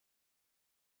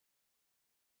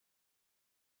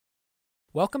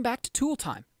Welcome back to Tool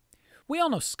Time. We all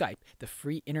know Skype, the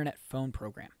free internet phone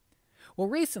program. Well,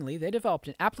 recently they developed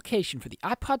an application for the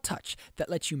iPod Touch that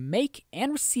lets you make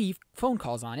and receive phone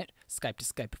calls on it, Skype to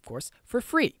Skype of course, for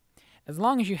free, as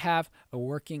long as you have a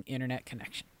working internet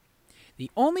connection.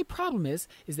 The only problem is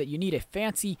that you need a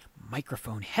fancy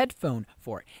microphone headphone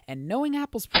for it, and knowing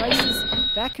Apple's prices,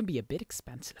 that can be a bit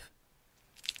expensive.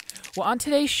 Well, on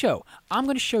today's show, I'm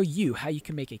going to show you how you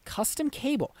can make a custom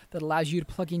cable that allows you to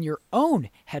plug in your own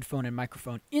headphone and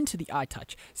microphone into the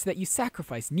iTouch so that you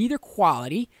sacrifice neither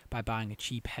quality by buying a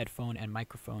cheap headphone and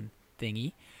microphone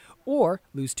thingy or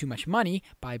lose too much money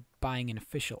by buying an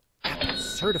official Apple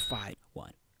certified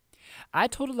one. I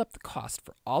totaled up the cost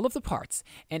for all of the parts,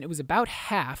 and it was about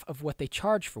half of what they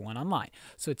charge for one online,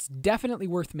 so it's definitely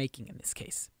worth making in this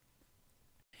case.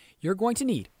 You're going to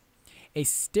need a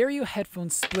stereo headphone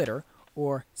splitter,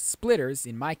 or splitters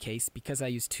in my case because I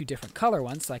use two different color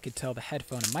ones so I could tell the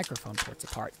headphone and microphone ports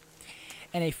apart,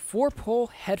 and a 4-pole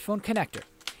headphone connector.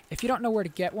 If you don't know where to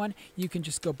get one, you can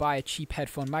just go buy a cheap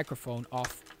headphone microphone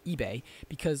off eBay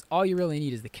because all you really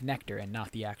need is the connector and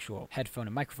not the actual headphone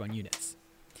and microphone units.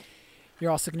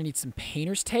 You're also going to need some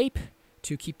painter's tape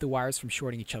to keep the wires from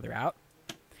shorting each other out,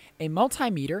 a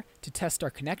multimeter to test our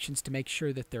connections to make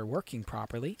sure that they're working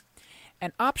properly,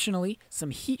 and optionally,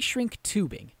 some heat shrink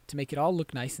tubing to make it all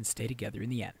look nice and stay together in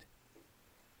the end.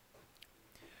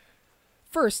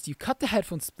 First, you cut the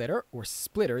headphone splitter, or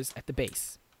splitters, at the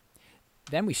base.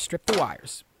 Then we strip the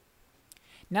wires.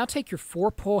 Now take your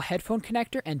 4-pole headphone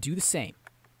connector and do the same.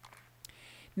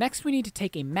 Next, we need to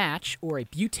take a match, or a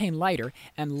butane lighter,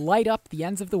 and light up the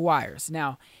ends of the wires.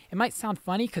 Now, it might sound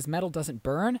funny because metal doesn't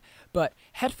burn, but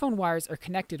headphone wires are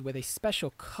connected with a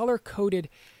special color-coded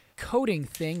coating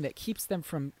thing that keeps them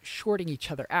from shorting each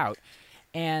other out,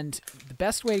 and the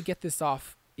best way to get this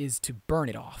off is to burn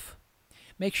it off.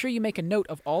 Make sure you make a note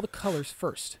of all the colors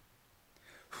first.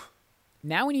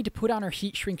 Now we need to put on our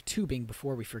heat shrink tubing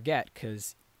before we forget,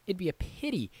 because it'd be a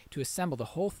pity to assemble the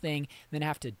whole thing, then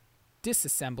have to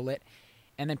disassemble it,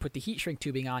 and then put the heat shrink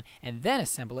tubing on, and then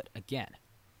assemble it again.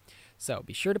 So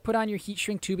be sure to put on your heat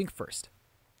shrink tubing first.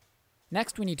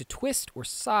 Next, we need to twist or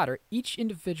solder each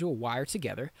individual wire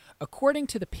together according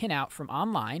to the pinout from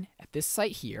online at this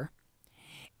site here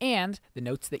and the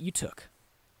notes that you took.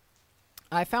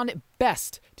 I found it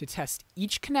best to test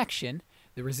each connection,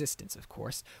 the resistance of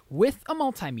course, with a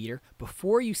multimeter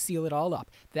before you seal it all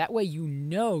up. That way you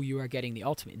know you are getting the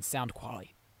ultimate in sound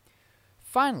quality.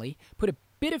 Finally, put a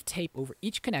bit of tape over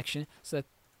each connection so that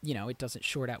it doesn't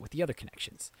short out with the other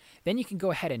connections. Then you can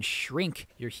go ahead and shrink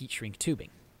your heat shrink tubing.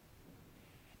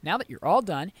 Now that you're all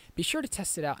done, be sure to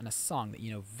test it out in a song that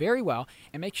you know very well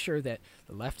and make sure that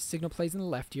the left signal plays in the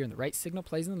left ear and the right signal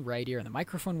plays in the right ear and the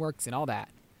microphone works and all that.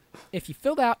 If you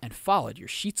filled out and followed your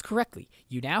sheets correctly,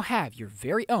 you now have your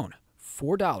very own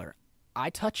 $4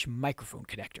 iTouch microphone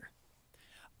connector.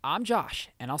 I'm Josh,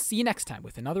 and I'll see you next time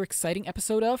with another exciting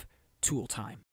episode of Tool Time.